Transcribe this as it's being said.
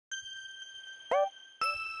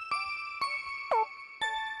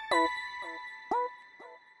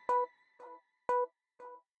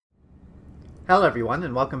Hello everyone,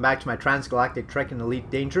 and welcome back to my Transgalactic Trek in Elite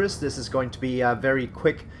Dangerous. This is going to be a very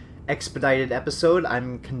quick, expedited episode.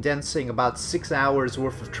 I'm condensing about 6 hours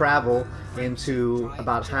worth of travel into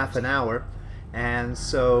about half an hour, and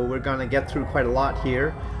so we're going to get through quite a lot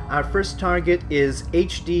here. Our first target is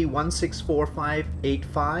HD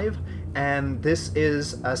 164585, and this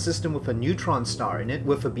is a system with a neutron star in it,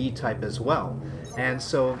 with a B-type as well. And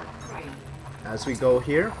so, as we go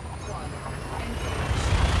here,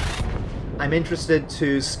 I'm interested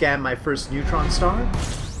to scan my first neutron star.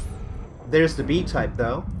 There's the B-type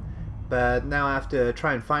though, but now I have to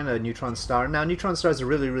try and find a neutron star. Now neutron stars are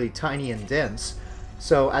really tiny and dense,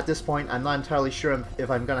 so at this point I'm not entirely sure if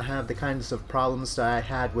I'm going to have the kinds of problems that I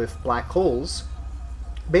had with black holes.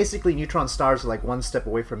 Basically neutron stars are like one step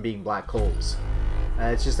away from being black holes.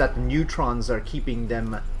 It's just that the neutrons are keeping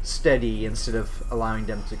them steady instead of allowing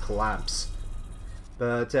them to collapse.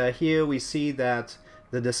 But here we see that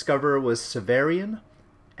the discoverer was Severian,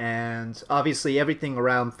 and obviously everything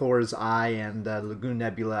around Thor's Eye and Lagoon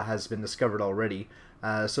Nebula has been discovered already.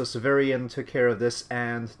 So Severian took care of this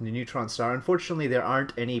and the neutron star. Unfortunately there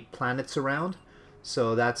aren't any planets around,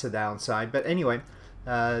 so that's a downside. But anyway,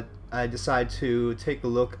 I decide to take a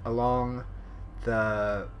look along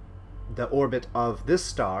the orbit of this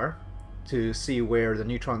star to see where the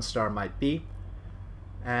neutron star might be.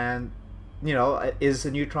 And, you know, is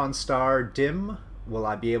the neutron star dim? Will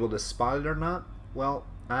I be able to spot it or not? Well,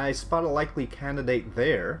 I spot a likely candidate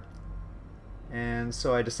there, and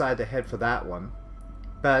so I decided to head for that one.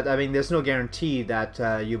 But, I mean, there's no guarantee that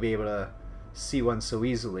you'll be able to see one so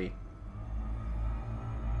easily.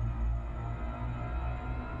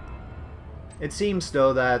 It seems,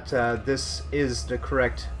 though, that this is the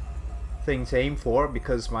correct thing to aim for,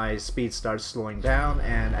 because my speed starts slowing down,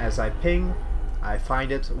 and as I ping, I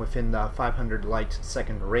find it within the 500 light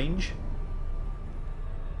second range.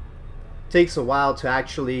 Takes a while to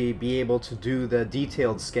actually be able to do the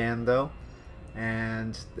detailed scan though,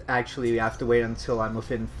 and actually I have to wait until I'm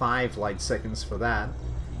within 5 light seconds for that.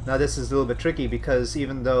 Now this is a little bit tricky because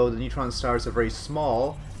even though the neutron stars are very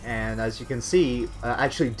small, and as you can see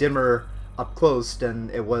actually dimmer up close than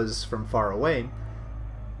it was from far away,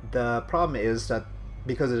 the problem is that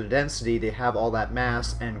because of the density they have all that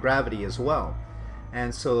mass and gravity as well.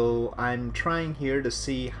 And so I'm trying here to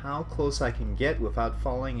see how close I can get without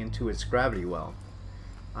falling into its gravity well.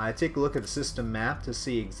 I take a look at the system map to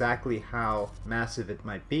see exactly how massive it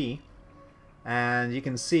might be. And you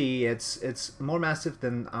can see it's more massive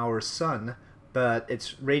than our sun, but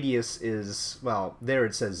its radius is, well, there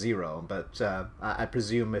it says 0, but I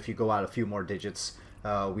presume if you go out a few more digits,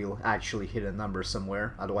 we'll actually hit a number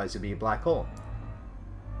somewhere, otherwise it'd be a black hole.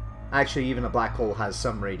 Actually, even a black hole has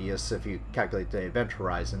some radius if you calculate the event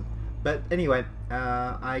horizon. But anyway,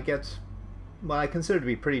 I get what I consider to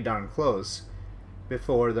be pretty darn close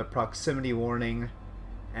before the proximity warning,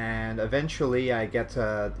 and eventually I get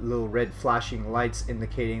little red flashing lights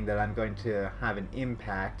indicating that I'm going to have an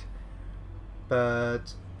impact.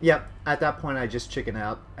 But yeah, at that point I just chicken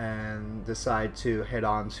out and decide to head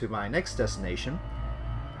on to my next destination.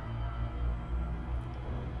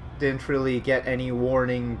 Didn't really get any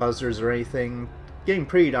warning buzzers or anything. Getting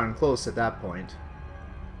pretty darn close at that point.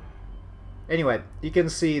 Anyway, you can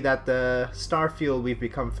see that the star field we've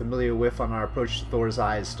become familiar with on our approach to Thor's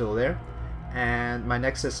Eye is still there. And my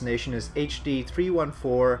next destination is HD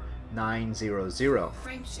 314900.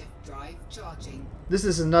 Frameshift drive charging. This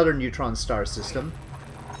is another neutron star system.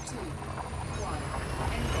 3, 2, 1,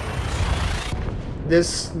 engage.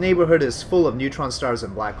 This neighborhood is full of neutron stars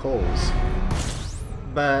and black holes.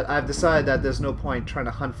 But I've decided that there's no point trying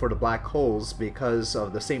to hunt for the black holes because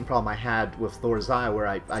of the same problem I had with Thor's Eye, where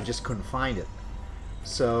I just couldn't find it.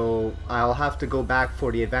 So I'll have to go back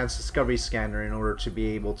for the Advanced Discovery Scanner in order to be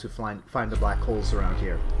able to find the black holes around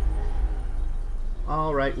here.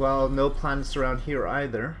 Alright, well, no planets around here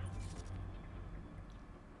either.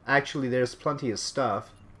 Actually, there's plenty of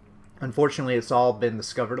stuff. Unfortunately, it's all been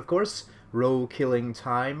discovered, of course. Row killing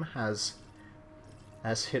time has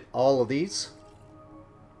hit all of these.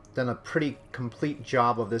 Done a pretty complete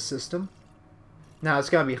job of this system. Now it's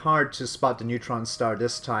gonna be hard to spot the neutron star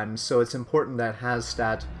this time, so it's important that it has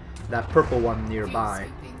that purple one nearby.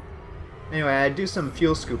 Anyway, I do some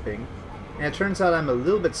fuel scooping, and it turns out I'm a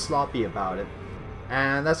little bit sloppy about it,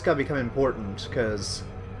 and that's gotta become important because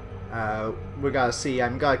we gotta see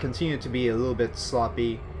I'm gonna continue to be a little bit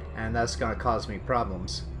sloppy, and that's gonna cause me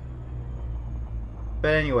problems.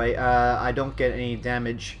 But anyway, I don't get any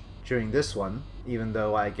damage during this one, even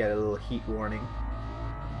though I get a little heat warning.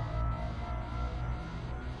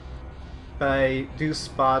 But I do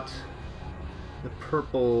spot the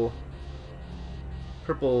purple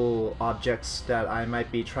purple objects that I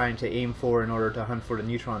might be trying to aim for in order to hunt for the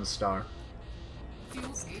neutron star.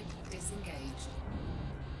 Fuel scoop disengaged.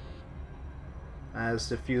 As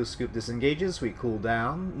the fuel scoop disengages, we cool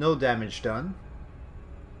down. No damage done.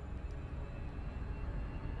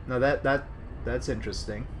 Now that's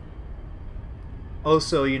interesting.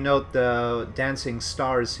 Also, you note the dancing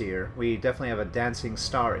stars here. We definitely have a dancing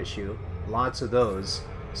star issue. Lots of those.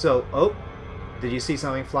 So, oh, did you see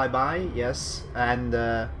something fly by? Yes, and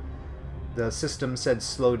the system said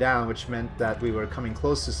slow down, which meant that we were coming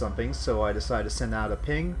close to something, so I decided to send out a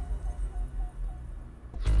ping.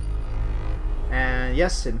 And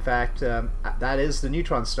yes, in fact, that is the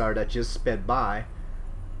neutron star that just sped by.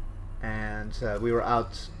 And we were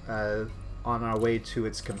out on our way to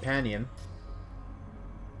its companion.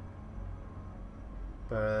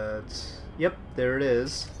 But, yep, there it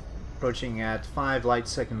is. Approaching at 5 light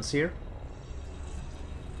seconds here.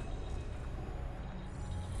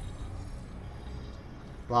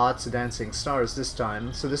 Lots of dancing stars this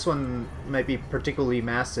time. So this one might be particularly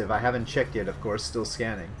massive. I haven't checked yet, of course, still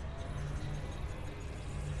scanning.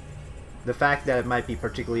 The fact that it might be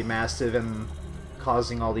particularly massive and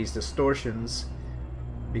causing all these distortions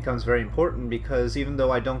becomes very important, because even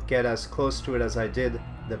though I don't get as close to it as I did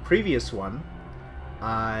the previous one,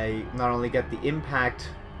 I not only get the impact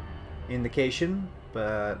indication,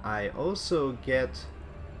 but I also get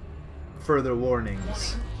further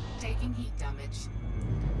warnings. Warning, taking heat damage.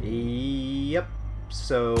 Yep,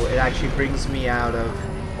 so it actually brings me out of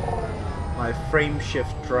my frame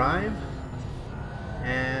shift drive,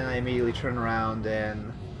 and I immediately turn around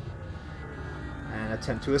and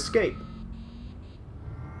attempt to escape.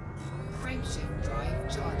 Frame shift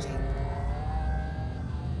drive charging.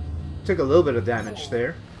 Took a little bit of damage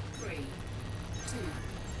there. 3, 2,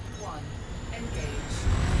 1, engage.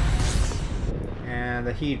 And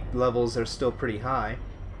the heat levels are still pretty high.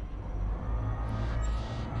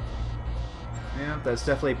 Yeah, that's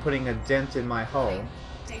definitely putting a dent in my hull.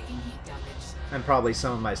 Taking heat damage. And probably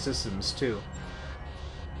some of my systems too.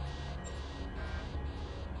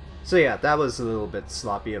 So yeah, that was a little bit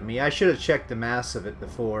sloppy of me. I should have checked the mass of it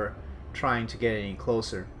before trying to get any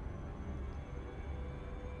closer.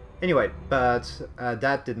 Anyway, but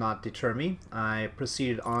that did not deter me. I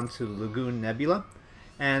proceeded on to Lagoon Nebula,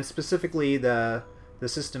 and specifically the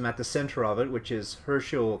system at the center of it, which is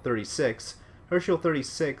Herschel 36. Herschel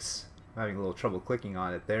 36, I'm having a little trouble clicking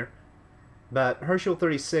on it there, but Herschel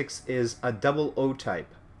 36 is a double O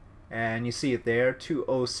type, and you see it there, 2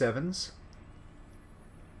 O7s.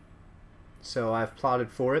 So I've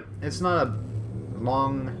plotted for it. It's not a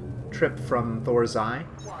long trip from Thor's Eye.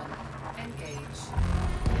 1, engage.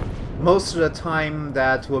 Most of the time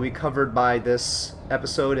that will be covered by this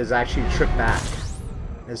episode is actually a trip back.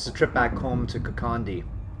 It's a trip back home to Kokondii.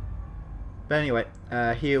 But anyway,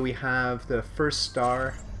 here we have the first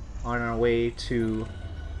star on our way to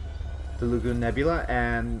the Lagoon Nebula,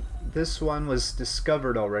 and this one was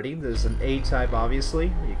discovered already. There's an A-type,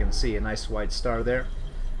 obviously. You can see a nice white star there.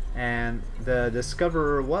 And the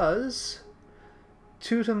discoverer was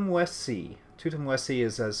Tutumwesi. Tutumwesi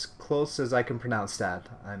is as close as I can pronounce that.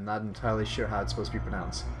 I'm not entirely sure how it's supposed to be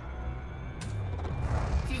pronounced.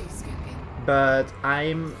 Fuel scooping. But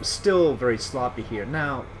I'm still very sloppy here.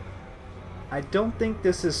 Now, I don't think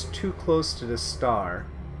this is too close to the star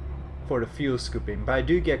for the fuel scooping, but I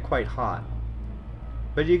do get quite hot.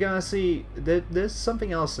 But you're gonna see that there's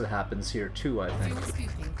something else that happens here too, I think. Fuel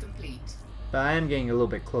scooping complete. But I am getting a little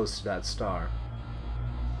bit close to that star.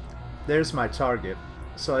 There's my target.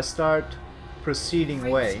 So I start proceeding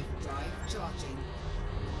away. Drive charging.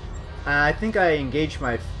 I think I engaged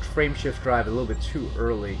my frame shift drive a little bit too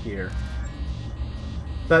early here.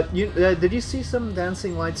 But you, did you see some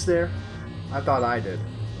dancing lights there? I thought I did.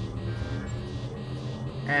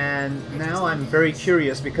 And now I'm very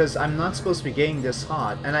curious because I'm not supposed to be getting this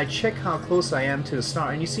hot, and I check how close I am to the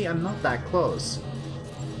star, and you see I'm not that close.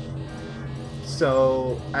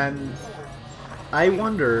 So, and I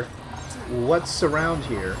wonder what's around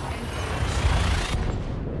here.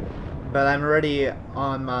 But I'm already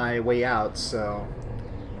on my way out, so...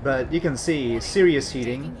 But you can see, serious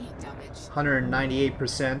heating,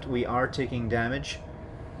 198%, we are taking damage.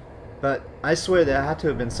 But I swear there had to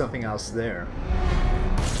have been something else there.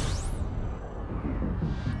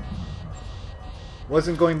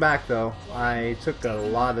 Wasn't going back though, I took a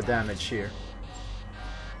lot of damage here.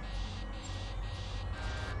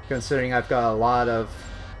 Considering I've got a lot of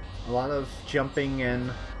jumping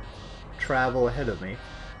and travel ahead of me.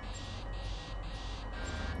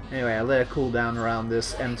 Anyway, I let it cool down around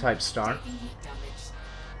this M-type star.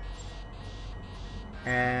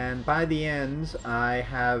 And by the end, I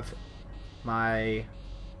have my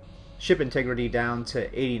ship integrity down to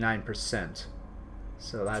 89%.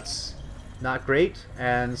 So that's not great,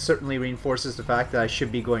 and certainly reinforces the fact that I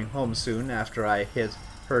should be going home soon after I hit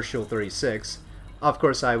Herschel 36. Of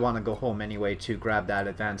course, I want to go home anyway to grab that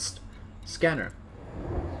advanced scanner.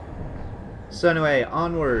 So anyway,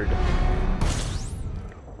 onward.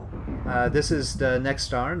 This is the next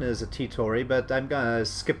star, and there's a T-Tori, but I'm gonna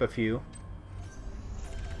skip a few.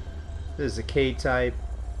 This is a K-type.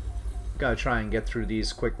 Gotta try and get through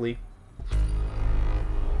these quickly.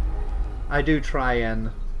 I do try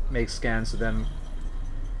and make scans of them.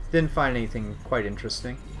 Didn't find anything quite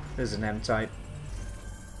interesting. There's an M-type,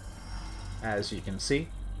 as you can see.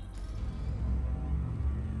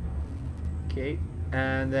 Okay,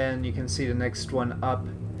 and then you can see the next one up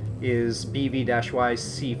is BV-Y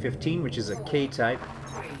C15, which is a K-type.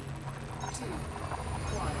 3, 2,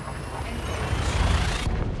 1,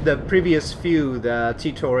 engage. The previous few, the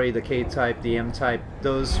T-Tori, the K-type, the M-type,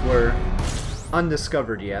 those were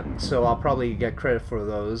undiscovered yet, so I'll probably get credit for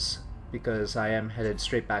those because I am headed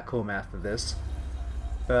straight back home after this.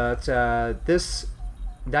 But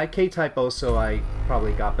that K-type also I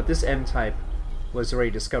probably got, but this M-type was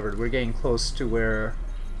already discovered. We're getting close to where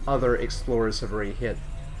other explorers have already hit.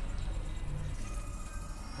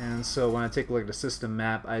 And so when I take a look at the system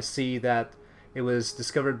map, I see that it was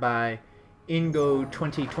discovered by Ingo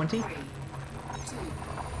 2020. 3, 2,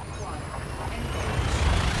 1, engage.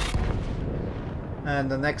 And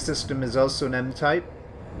the next system is also an M-type.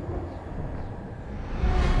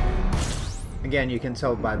 Again, you can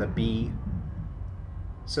tell by the B.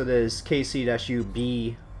 So there's KC-U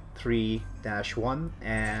B3-1,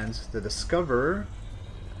 and the discoverer,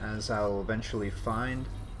 as I'll eventually find,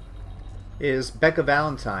 is Becca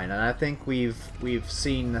Valentine, and I think we've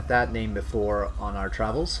seen that name before on our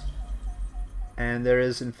travels. And there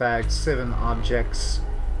is in fact 7 objects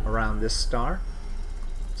around this star.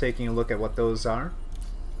 Taking a look at what those are.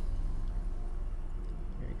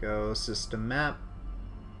 Here you go, system map.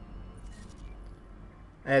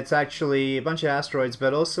 It's actually a bunch of asteroids,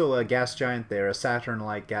 but also a gas giant there, a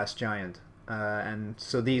Saturn-like gas giant. And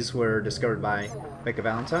so these were discovered by Becca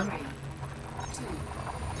Valentine. 3, 2,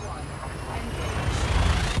 1,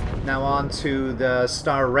 engage. Now on to the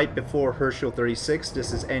star right before Herschel 36.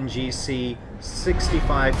 This is NGC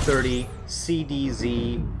 6530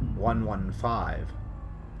 CDZ 115.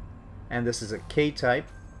 And this is a K-type.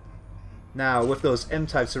 Now with those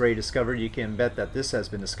M-types already discovered, you can bet that this has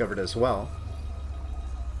been discovered as well.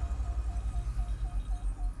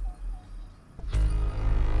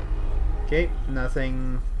 Okay,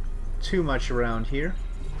 nothing too much around here.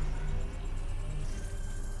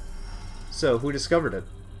 So, who discovered it?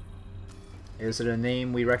 Is it a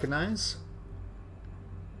name we recognize?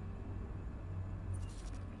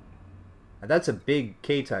 That's a big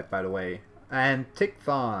K-type, by the way.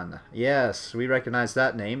 Antichthon. Yes, we recognize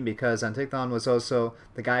that name because Antichthon was also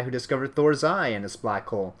the guy who discovered Thor's eye and its black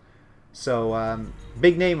hole. So,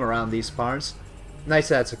 big name around these parts. Nice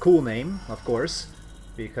that it's a cool name, of course.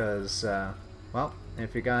 Because, well,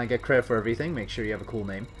 if you're gonna get credit for everything, make sure you have a cool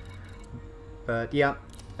name. But yeah,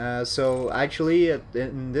 so actually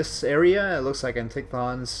in this area, it looks like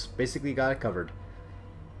Antichthon's basically got it covered.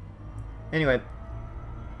 Anyway,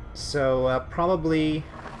 so probably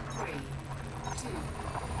 3, 2,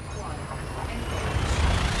 1,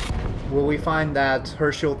 engage. will we find that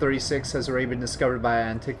Herschel 36 has already been discovered by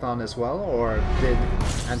Antichthon as well, or did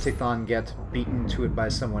Antichthon get beaten to it by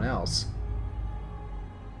someone else?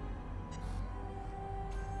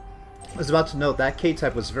 I was about to note that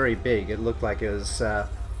K-type was very big. It looked like it was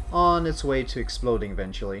on its way to exploding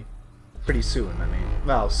eventually. Pretty soon, I mean.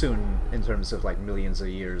 Well, soon in terms of like millions of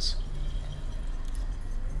years.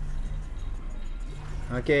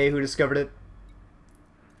 Okay, who discovered it?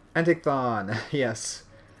 Antichthon! Yes.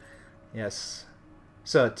 Yes.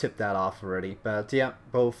 So I tipped that off already. But yeah,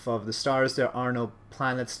 both of the stars, there are no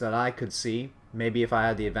planets that I could see. Maybe if I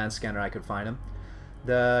had the advanced scanner I could find them.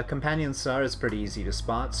 The companion star is pretty easy to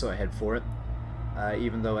spot, so I head for it.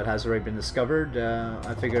 Even though it has already been discovered,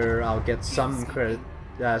 I figure I'll get some credit,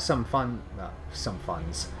 some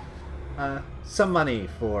money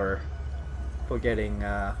for getting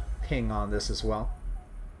ping on this as well.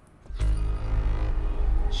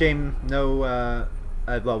 Shame, no.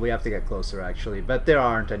 Well, we have to get closer actually, but there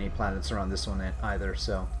aren't any planets around this one either.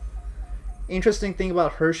 So, interesting thing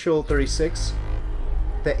about Herschel 36.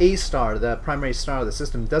 The A star, the primary star of the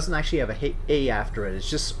system, doesn't actually have a A after it. It's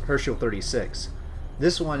just Herschel 36.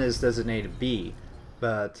 This one is designated B,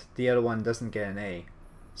 but the other one doesn't get an A.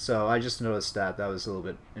 So I just noticed that. That was a little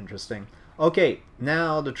bit interesting. Okay,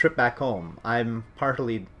 now the trip back home. I'm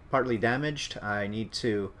partly damaged. I need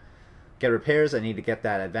to get repairs. I need to get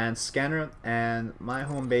that advanced scanner, and my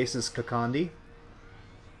home base is Kokondii.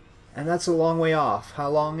 And that's a long way off. How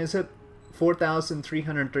long is it?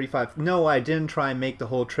 4,335. No, I didn't try and make the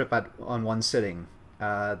whole trip on one sitting.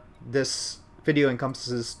 This video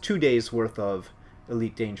encompasses 2 days worth of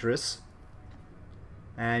Elite Dangerous.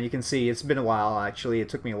 And you can see it's been a while, actually. It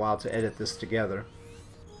took me a while to edit this together.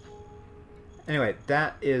 Anyway,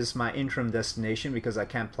 that is my interim destination because I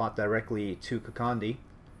can't plot directly to Kokondii.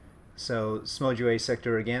 So, Smojue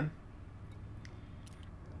sector again.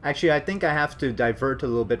 Actually, I think I have to divert a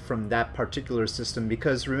little bit from that particular system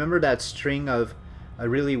because remember that string of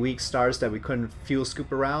really weak stars that we couldn't fuel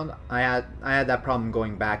scoop around? I had that problem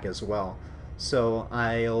going back as well. So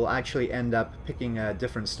I'll actually end up picking a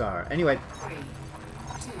different star. Anyway, 3, 2,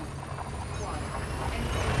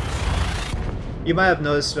 1, you might have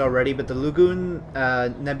noticed it already, but the Lagoon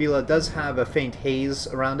Nebula does have a faint haze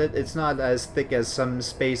around it. It's not as thick as some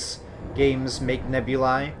space games make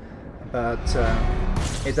nebulae, but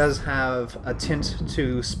it does have a tint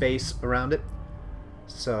to space around it.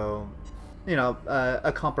 So, you know,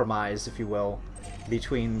 a compromise, if you will,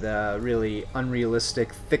 between the really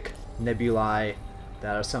unrealistic thick nebulae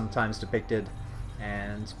that are sometimes depicted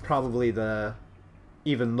and probably the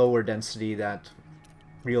even lower density that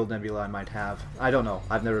real nebulae might have. I don't know.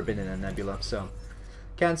 I've never been in a nebula, so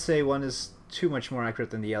can't say one is too much more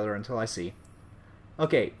accurate than the other until I see.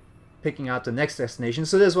 Okay, picking out the next destination.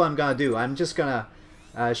 So this is what I'm gonna do. I'm just gonna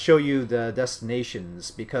show you the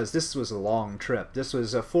destinations because this was a long trip. This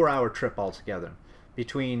was a 4-hour trip altogether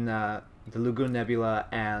between the Lagoon Nebula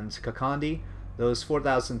and Kokondii. Those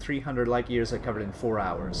 4,300 light years I covered in 4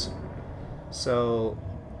 hours. So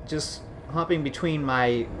just hopping between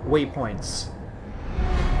my waypoints.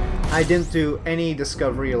 I didn't do any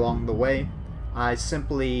discovery along the way. I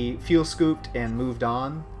simply fuel scooped and moved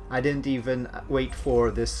on. I didn't even wait for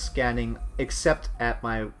this scanning except at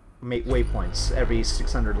my waypoints every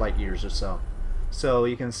 600 light years or so. So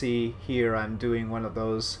you can see here I'm doing one of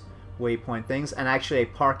those waypoint things, and actually I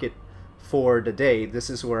park it for the day. This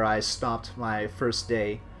is where I stopped my first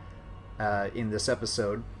day in this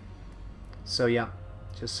episode. So yeah,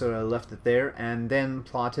 just sort of left it there and then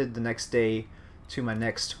plotted the next day to my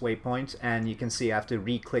next waypoint, and you can see I have to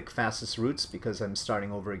re-click fastest routes because I'm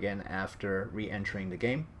starting over again after re-entering the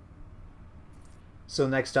game. So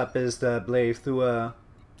next up is the Bleithua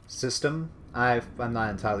system. I'm not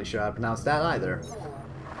entirely sure how to pronounce that either. 4,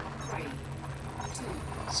 3, 2,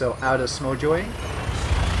 So out of Smojue,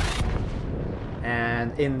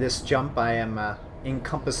 and in this jump I am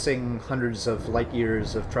encompassing hundreds of light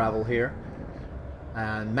years of travel here,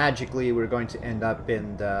 and magically we're going to end up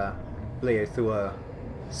in the Bleithua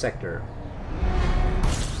sector.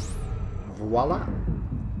 Voila!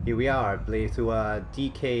 Here we are, Bleithua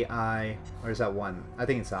DKI, or is that 1? I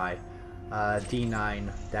think it's I.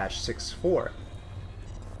 D9-64.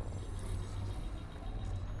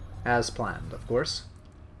 As planned, of course.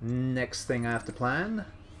 Next thing I have to plan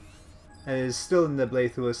is still in the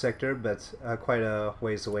Bleithua sector, but quite a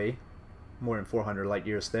ways away. More than 400 light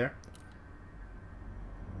years there.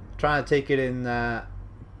 Trying to take it in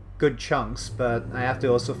good chunks, but I have to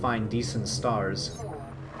also find decent stars. 4,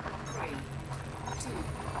 3, 2,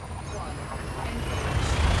 1,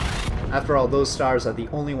 engage. After all, those stars are the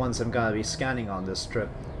only ones I'm gonna be scanning on this trip,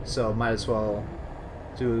 so might as well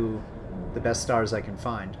do the best stars I can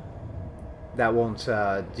find. That won't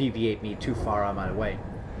deviate me too far on my way.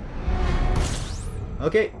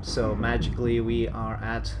 Okay, so magically we are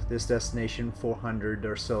at this destination 400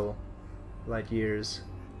 or so light years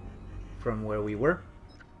from where we were.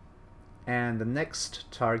 And the next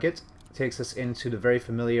target takes us into the very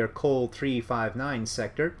familiar Col 359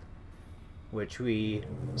 sector, which we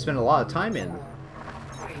spent a lot of time in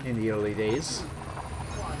the early days.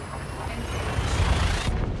 1,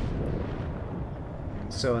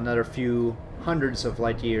 engage. So another few hundreds of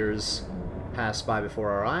light years passed by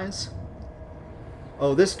before our eyes.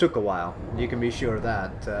 Oh, this took a while. You can be sure of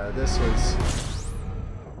that. This was...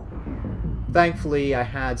 Thankfully, I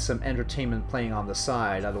had some entertainment playing on the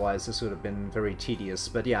side, otherwise this would have been very tedious.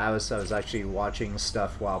 But yeah, I was actually watching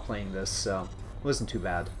stuff while playing this, so it wasn't too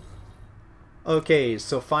bad. Okay,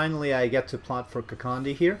 so finally I get to plot for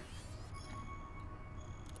Kokondii here.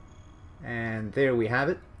 And there we have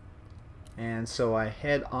it. And so I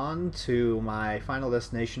head on to my final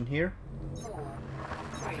destination here. 4,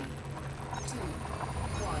 3, 2,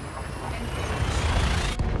 1,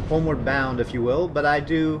 engage. Homeward bound, if you will, but I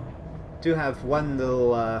do have one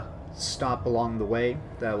little stop along the way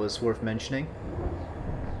that was worth mentioning.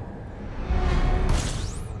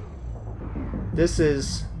 This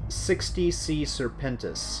is 60C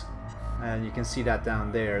Serpentis. And you can see that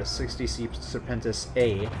down there, 60C Serpentis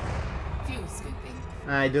A. Fuel scooping.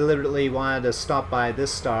 I deliberately wanted to stop by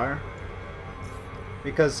this star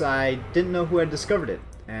because I didn't know who had discovered it,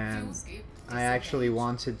 and I actually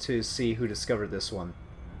wanted to see who discovered this one.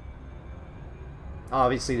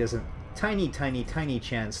 Obviously there's a tiny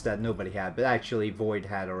chance that nobody had, but actually Void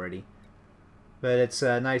had already. But it's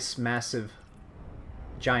a nice massive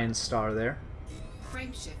giant star there.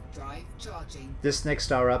 Frameshift drive charging. This next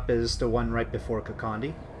star up is the one right before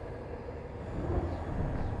Kokondii.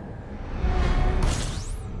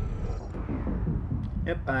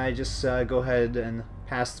 Yep, I just go ahead and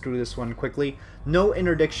pass through this one quickly. No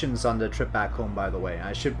interdictions on the trip back home, by the way.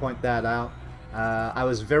 I should point that out. I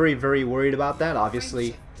was very worried about that.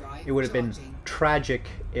 Obviously, it would have been tragic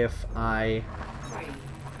if I...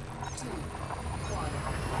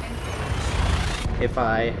 if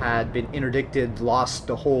I had been interdicted, lost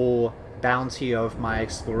the whole bounty of my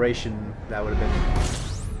exploration. That would have been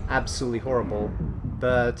absolutely horrible.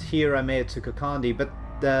 But here I made it to Kokondii, but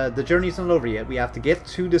the journey's not over yet. We have to get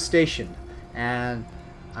to the station, and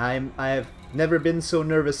I've never been so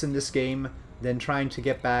nervous in this game than trying to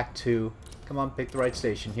get back to, come on, pick the right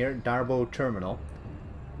station here, Darbo Terminal.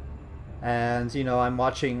 And you know, I'm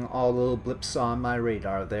watching all the little blips on my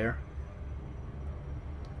radar there.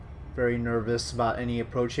 Very nervous about any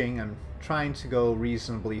approaching. I'm trying to go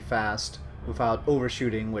reasonably fast without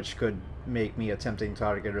overshooting, which could make me a tempting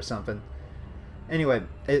target or something. Anyway,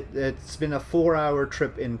 it's been a 4-hour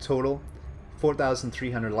trip in total,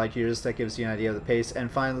 4,300 light years. That gives you an idea of the pace. And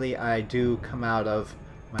finally, I do come out of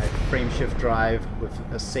my frameshift drive with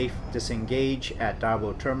a safe disengage at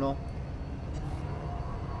Darbo Terminal.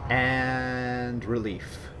 And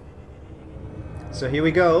relief. So here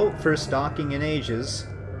we go, first docking in ages.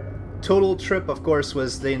 Total trip, of course,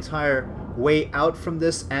 was the entire way out from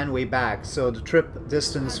this and way back. So the trip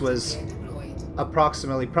distance was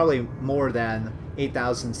approximately, probably more than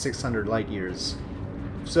 8,600 light years.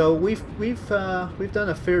 So we've done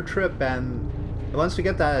a fair trip, and once we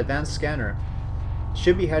get that advanced scanner,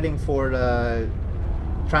 should be heading for the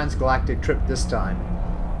Transgalactic trip this time.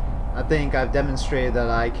 I think I've demonstrated that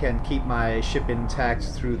I can keep my ship intact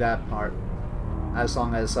through that part, as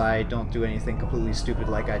long as I don't do anything completely stupid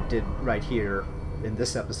like I did right here in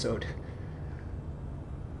this episode.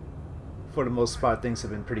 For the most part, things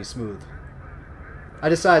have been pretty smooth. I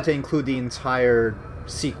decided to include the entire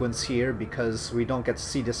sequence here because we don't get to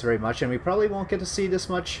see this very much, and we probably won't get to see this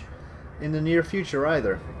much in the near future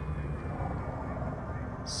either.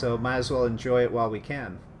 So might as well enjoy it while we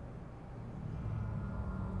can.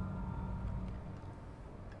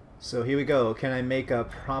 So here we go. Can I make a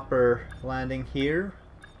proper landing here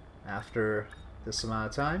after this amount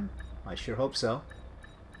of time? I sure hope so.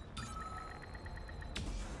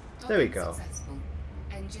 There we go.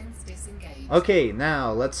 Engines disengaged. Okay,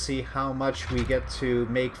 now let's see how much we get to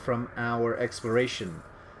make from our exploration.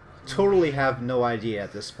 Totally have no idea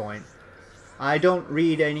at this point. I don't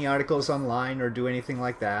read any articles online or do anything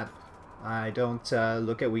like that. I don't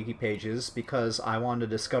look at wiki pages because I want to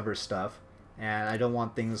discover stuff. And I don't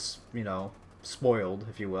want things, you know, spoiled,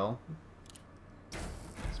 if you will.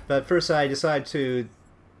 But first I decided to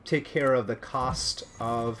take care of the cost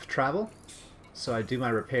of travel. So I do my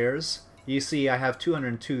repairs. You see I have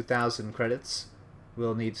 202,000 credits.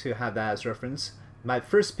 We'll need to have that as reference. My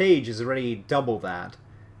first page is already double that.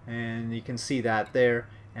 And you can see that there.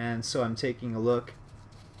 And so I'm taking a look.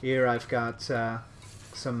 Here I've got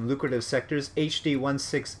some lucrative sectors. HD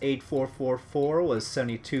 168444 was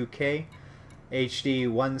 72k. HD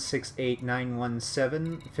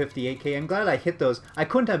 168917, 58k. I'm glad I hit those. I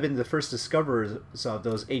couldn't have been the first discoverers of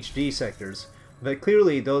those HD sectors, but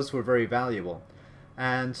clearly those were very valuable.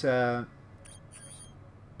 And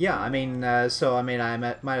yeah, I mean, I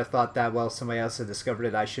might have thought that, well, somebody else had discovered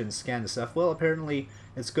it, I shouldn't scan the stuff. Well, apparently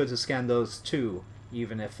it's good to scan those too,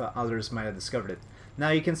 even if others might have discovered it.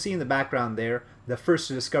 Now you can see in the background there the first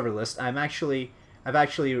to discover list. I've actually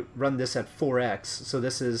run this at 4x, so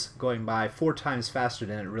this is going by 4 times faster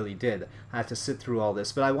than it really did. I had to sit through all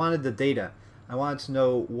this, but I wanted the data. I wanted to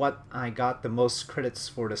know what I got the most credits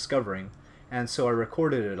for discovering, and so I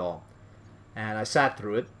recorded it all. And I sat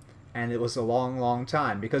through it, and it was a long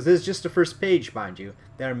time, because this is just the first page, mind you.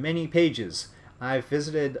 There are many pages. I've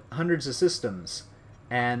visited hundreds of systems,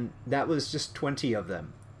 and that was just 20 of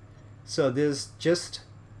them. So there's just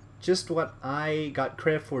what I got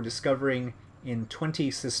credit for discovering in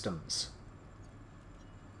 20 systems.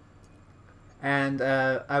 And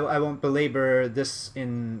I won't belabor this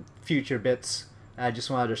in future bits. I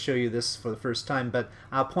just wanted to show you this for the first time, but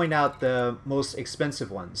I'll point out the most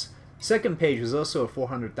expensive ones. Second page was also a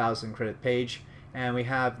 400,000 credit page, and we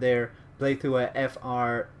have there Blathua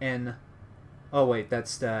FRN. Oh wait,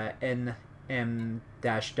 that's the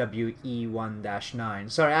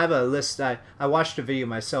NM-WE1-9. Sorry, I have a list. I watched the video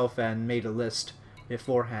myself and made a list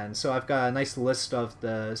beforehand. So I've got a nice list of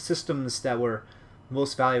the systems that were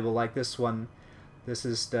most valuable, like this one. This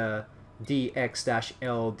is the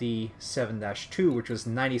DX-LD7-2, which was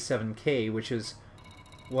 97K, which is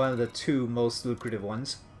one of the two most lucrative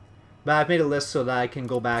ones. But I've made a list so that I can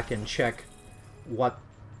go back and check what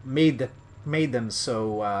made them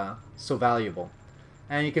so so valuable.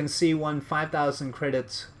 And you can see one 5,000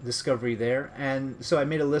 credits discovery there. And so I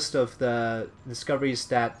made a list of the discoveries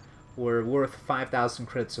that were worth 5,000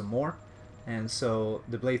 credits or more. And so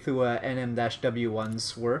the Blathua NM-W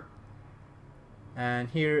ones were. And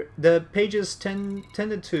here, the pages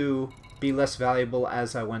tended to be less valuable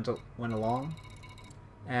as I went along.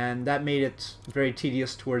 And that made it very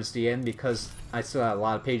tedious towards the end because I still had a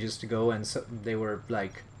lot of pages to go, and so they were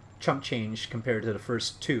like chump change compared to the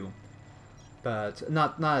first two. But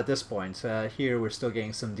not at this point. Here we're still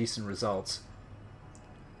getting some decent results.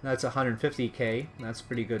 That's 150k. That's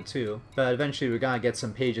pretty good too. But eventually we're gonna get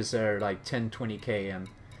some pages that are like 10, 20k, and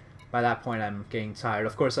by that point I'm getting tired.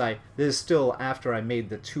 Of course, this is still after I made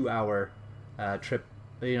the 2-hour trip,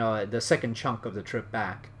 you know, the second chunk of the trip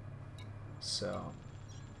back. So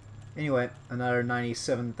anyway, another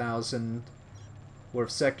 97,000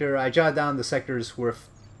 worth sector. I jotted down the sectors worth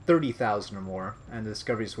 30,000 or more, and the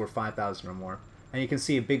discoveries were 5,000 or more. And you can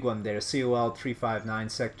see a big one there, COL 359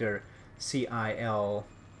 sector, CIL.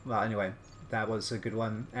 Well, anyway, that was a good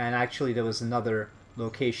one. And actually, there was another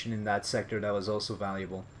location in that sector that was also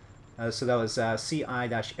valuable. So that was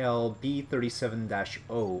CI-L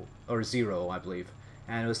B37-0 or 0, I believe.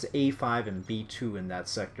 And it was the A5 and B2 in that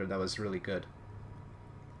sector that was really good.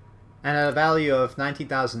 And at a value of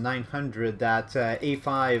 19,900, that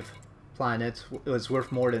A5 planet was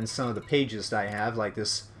worth more than some of the pages that I have, like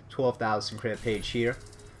this 12,000 credit page here.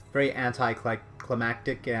 Very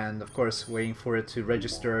anticlimactic, and of course waiting for it to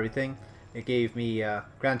register everything. It gave me a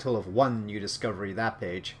grand total of 1 new discovery that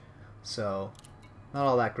page. So not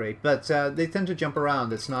all that great, but they tend to jump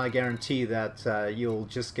around. It's not a guarantee that you'll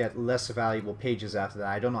just get less valuable pages after that.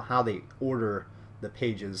 I don't know how they order the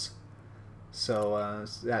pages. So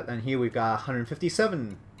and here we've got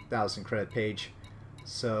 157,000 credit page.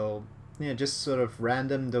 So yeah, just sort of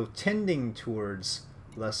random, though tending towards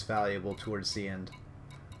less valuable towards the end.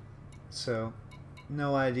 So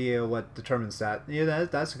no idea what determines that. Yeah,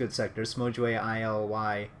 that's a good sector. Smojue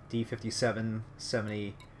ILY D57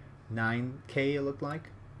 79K it looked like.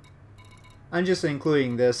 I'm just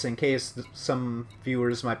including this in case some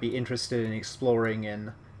viewers might be interested in exploring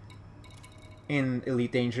in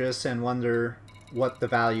Elite Dangerous and wonder what the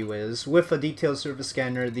value is. With a detailed surface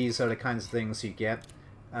scanner, these are the kinds of things you get.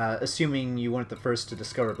 Assuming you weren't the first to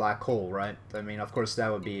discover black hole, right? I mean, of course,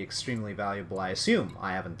 that would be extremely valuable, I assume.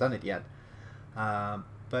 I haven't done it yet.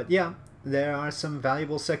 But yeah, there are some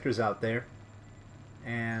valuable sectors out there.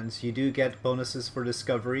 And you do get bonuses for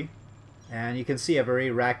discovery. And you can see I've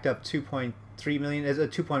already racked up 2.3 million,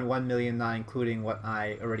 2.1 million, not including what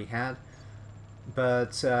I already had.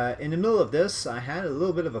 But in the middle of this, I had a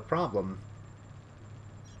little bit of a problem.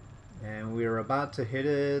 And we were about to hit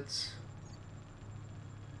it.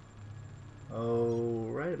 Oh,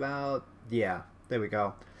 right about, yeah, there we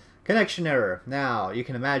go. Connection error. Now, you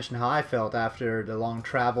can imagine how I felt after the long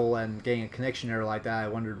travel and getting a connection error like that. I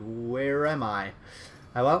wondered, where am I?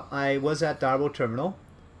 Well, I was at Darbo Terminal,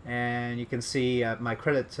 and you can see my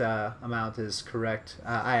credit amount is correct.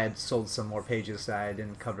 I had sold some more pages that I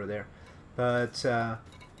didn't cover there. But,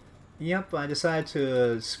 yep, I decided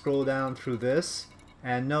to scroll down through this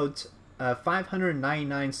and note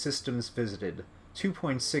 599 systems visited.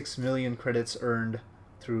 2.6 million credits earned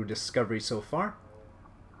through discovery so far.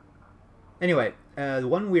 Anyway, the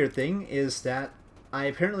one weird thing is that I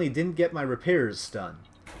apparently didn't get my repairs done.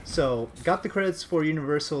 So, got the credits for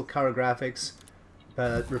Universal Cartographics,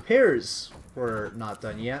 but repairs were not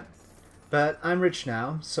done yet. But I'm rich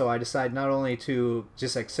now, so I decided not only to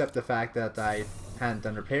just accept the fact that I hadn't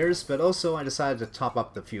done repairs, but also I decided to top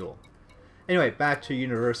up the fuel. Anyway, back to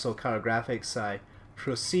Universal Cartographics, I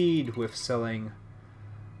proceed with selling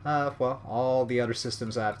well, all the other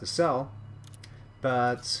systems I have to sell,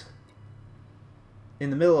 but in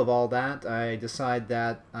the middle of all that, I decide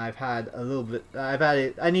that I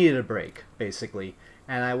needed a break, basically,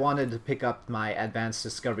 and I wanted to pick up my Advanced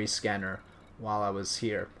Discovery Scanner while I was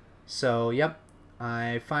here. So, yep,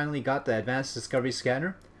 I finally got the Advanced Discovery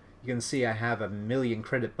Scanner. You can see I have a 1,000,000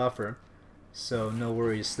 credit buffer, so no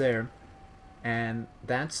worries there. And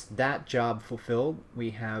that's that job fulfilled. We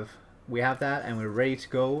have that, and we're ready to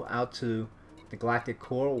go out to the galactic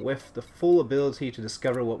core with the full ability to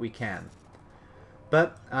discover what we can.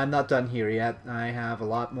 But I'm not done here yet. I have a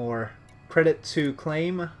lot more credit to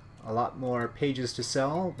claim, a lot more pages to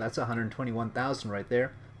sell. That's 121,000 right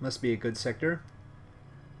there. Must be a good sector.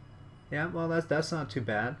 Yeah, well, that's not too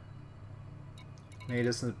bad. Maybe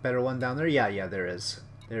there's a better one down there. Yeah, there is.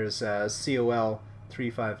 There's COL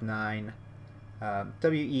 359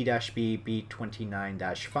 WE-B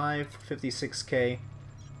B29-5 56K.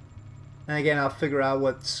 And again, I'll figure out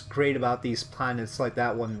what's great about these planets like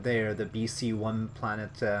that one there, the BC1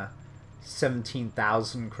 planet,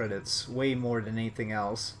 17,000 credits, way more than anything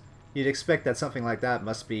else. You'd expect that something like that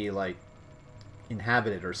must be like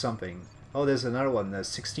inhabited or something. Oh, there's another one, the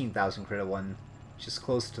 16,000 credit one, just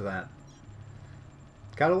close to that.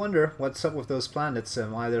 Gotta wonder what's up with those planets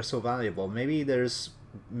and why they're so valuable. Maybe there's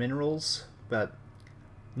minerals, but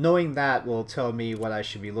knowing that will tell me what I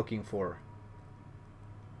should be looking for.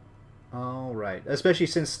 Alright, especially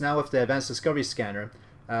since now with the Advanced Discovery Scanner,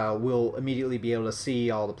 we'll immediately be able to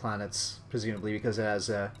see all the planets, presumably because it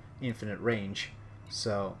has infinite range.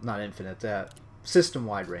 So, not infinite,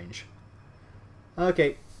 system-wide range.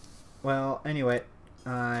 Okay, well, anyway,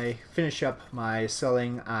 I finish up my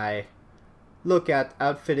selling. I look at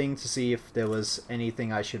outfitting to see if there was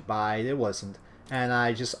anything I should buy. There wasn't. And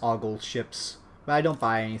I just ogle ships. But I don't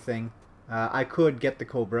buy anything. I could get the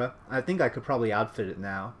Cobra. I think I could probably outfit it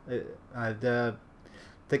now. The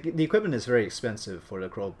equipment is very expensive for the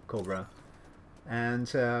Cobra. And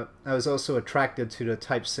I was also attracted to the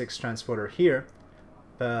Type 6 transporter here.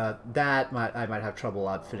 But that I might have trouble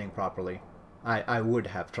outfitting properly. I would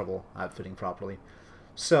have trouble outfitting properly.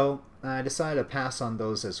 So I decided to pass on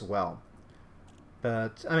those as well.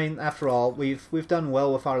 But I mean, after all, we've done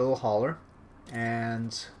well with our little hauler,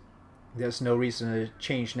 and there's no reason to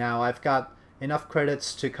change now. I've got enough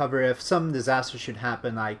credits to cover if some disaster should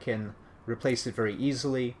happen. I can replace it very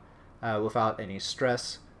easily without any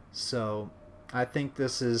stress. So I think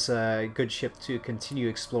this is a good ship to continue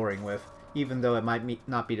exploring with, even though it might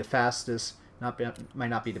not be the fastest. Might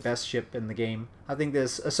not be the best ship in the game. I think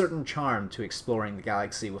there's a certain charm to exploring the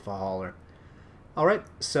galaxy with a hauler. Alright,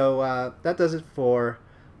 so that does it for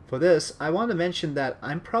this. I want to mention that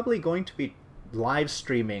I'm probably going to be live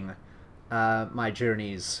streaming my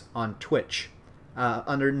journeys on Twitch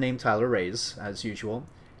under the name Tyler Reyes, as usual.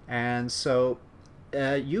 And so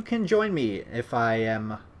you can join me if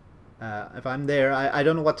I'm there. I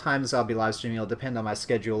don't know what times I'll be live streaming. It'll depend on my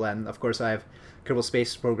schedule, and of course I have Kerbal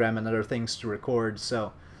Space Program and other things to record.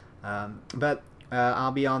 So, but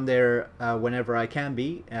I'll be on there whenever I can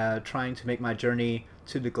be, trying to make my journey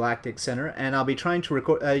to the Galactic Center, and I'll be trying to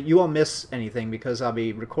record. You won't miss anything because I'll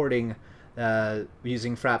be recording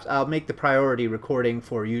using Fraps. I'll make the priority recording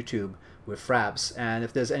for YouTube with Fraps, and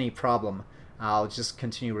if there's any problem, I'll just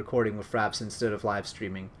continue recording with Fraps instead of live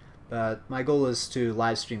streaming. But my goal is to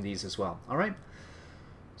live stream these as well. Alright?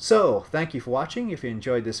 So, thank you for watching. If you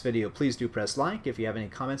enjoyed this video, please do press like. If you have any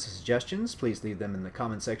comments or suggestions, please leave them in the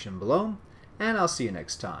comment section below. And I'll see you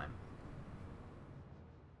next time.